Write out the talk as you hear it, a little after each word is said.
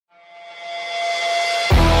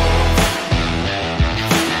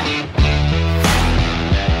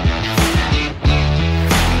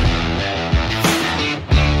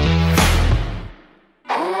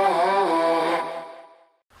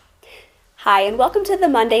Hi, and welcome to the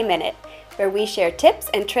Monday Minute, where we share tips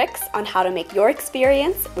and tricks on how to make your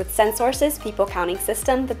experience with SenSource's people counting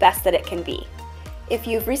system the best that it can be. If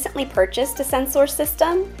you've recently purchased a SenSource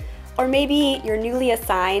system, or maybe you're newly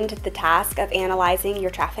assigned the task of analyzing your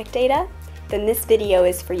traffic data, then this video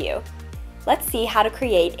is for you. Let's see how to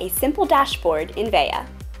create a simple dashboard in Veya.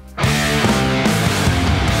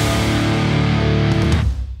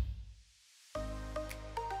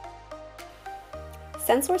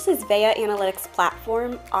 SenSource's Veya Analytics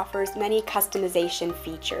platform offers many customization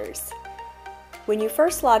features. When you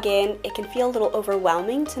first log in, it can feel a little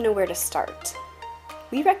overwhelming to know where to start.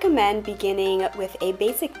 We recommend beginning with a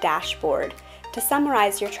basic dashboard to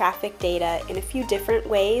summarize your traffic data in a few different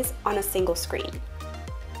ways on a single screen.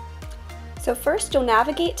 So first, you'll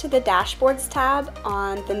navigate to the Dashboards tab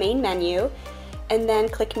on the main menu and then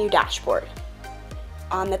click New Dashboard.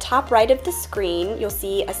 On the top right of the screen, you'll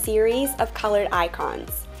see a series of colored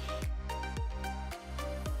icons.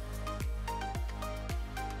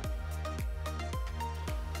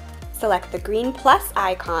 Select the green plus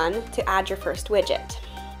icon to add your first widget.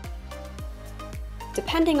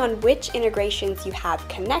 Depending on which integrations you have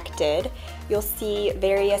connected, you'll see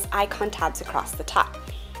various icon tabs across the top.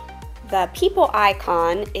 The people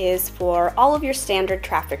icon is for all of your standard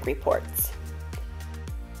traffic reports.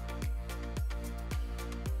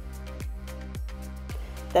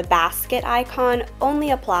 The basket icon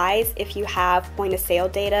only applies if you have point of sale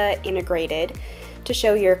data integrated to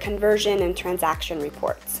show your conversion and transaction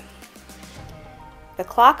reports. The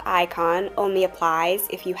clock icon only applies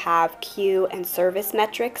if you have queue and service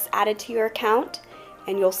metrics added to your account,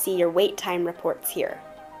 and you'll see your wait time reports here.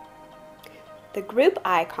 The group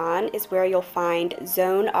icon is where you'll find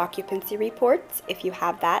zone occupancy reports if you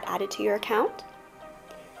have that added to your account.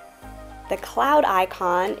 The cloud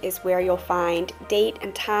icon is where you'll find date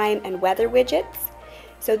and time and weather widgets.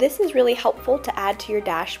 So this is really helpful to add to your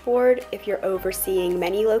dashboard if you're overseeing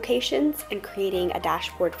many locations and creating a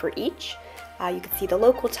dashboard for each. You can see the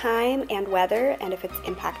local time and weather and if it's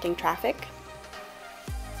impacting traffic.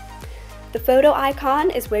 The photo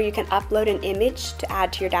icon is where you can upload an image to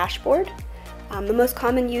add to your dashboard. The most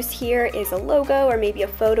common use here is a logo or maybe a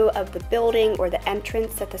photo of the building or the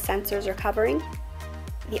entrance that the sensors are covering.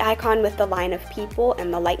 The icon with the line of people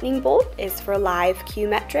and the lightning bolt is for live queue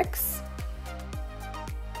metrics.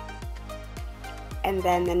 And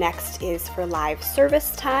then the next is for live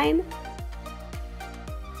service time,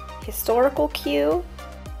 historical queue,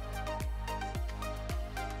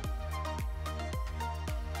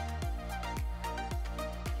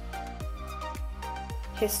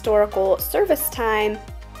 historical service time,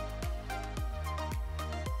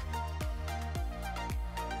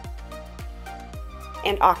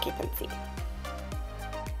 and occupancy.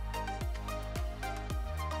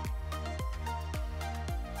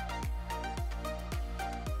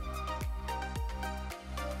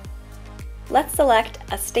 Let's select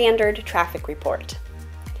a standard traffic report.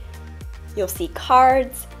 You'll see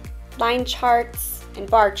cards, line charts, and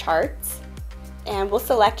bar charts, and we'll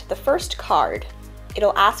select the first card.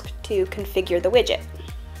 It'll ask to configure the widget.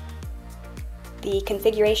 The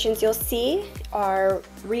configurations you'll see are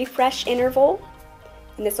refresh interval,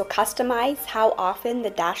 and this will customize how often the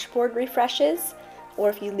dashboard refreshes, or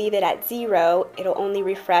if you leave it at 0, it'll only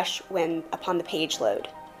refresh when upon the page load.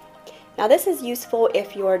 Now this is useful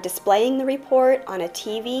if you're displaying the report on a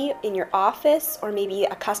TV in your office or maybe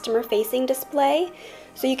a customer-facing display,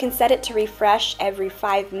 so you can set it to refresh every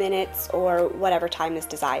 5 minutes or whatever time is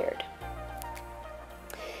desired.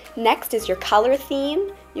 Next is your color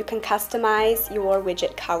theme. You can customize your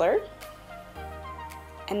widget color.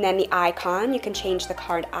 And then the icon, you can change the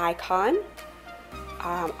card icon.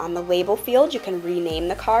 On the label field, you can rename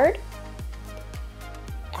the card.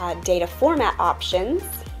 Data format options.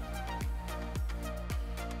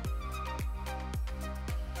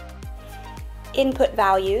 Input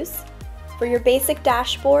values. For your basic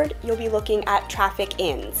dashboard, you'll be looking at traffic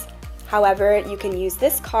ins. However, you can use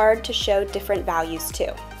this card to show different values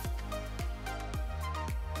too.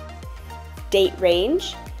 Date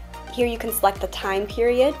range. Here you can select the time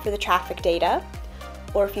period for the traffic data,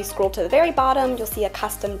 or if you scroll to the very bottom, you'll see a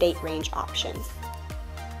custom date range option.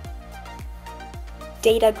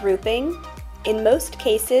 Data grouping. In most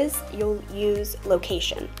cases, you'll use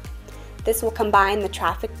location. This will combine the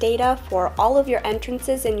traffic data for all of your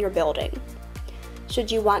entrances in your building. Should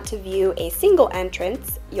you want to view a single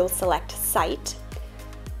entrance, you'll select Site,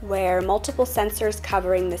 where multiple sensors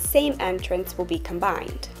covering the same entrance will be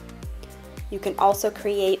combined. You can also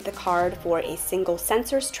create the card for a single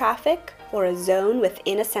sensor's traffic or a zone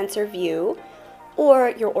within a sensor view, or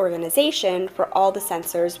your organization for all the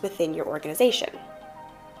sensors within your organization.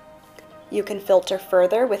 You can filter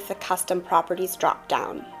further with the Custom Properties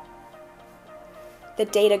drop-down. The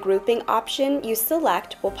Data Grouping option you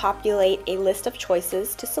select will populate a list of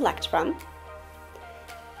choices to select from.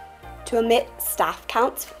 To omit staff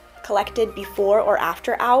counts collected before or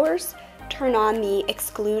after hours, turn on the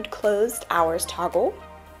Exclude Closed Hours toggle,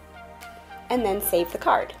 and then save the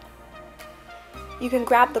card. You can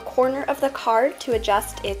grab the corner of the card to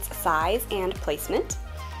adjust its size and placement,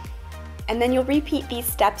 and then you'll repeat these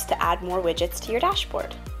steps to add more widgets to your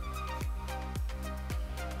dashboard.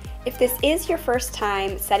 If this is your first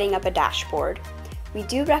time setting up a dashboard, we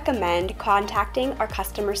do recommend contacting our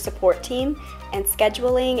customer support team and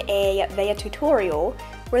scheduling a Veya tutorial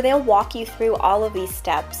where they'll walk you through all of these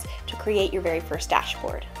steps to create your very first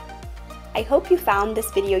dashboard. I hope you found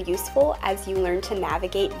this video useful as you learn to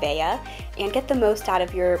navigate Veya and get the most out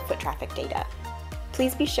of your foot traffic data.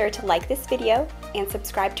 Please be sure to like this video and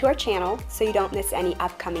subscribe to our channel so you don't miss any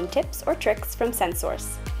upcoming tips or tricks from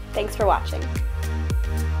SenSource. Thanks for watching.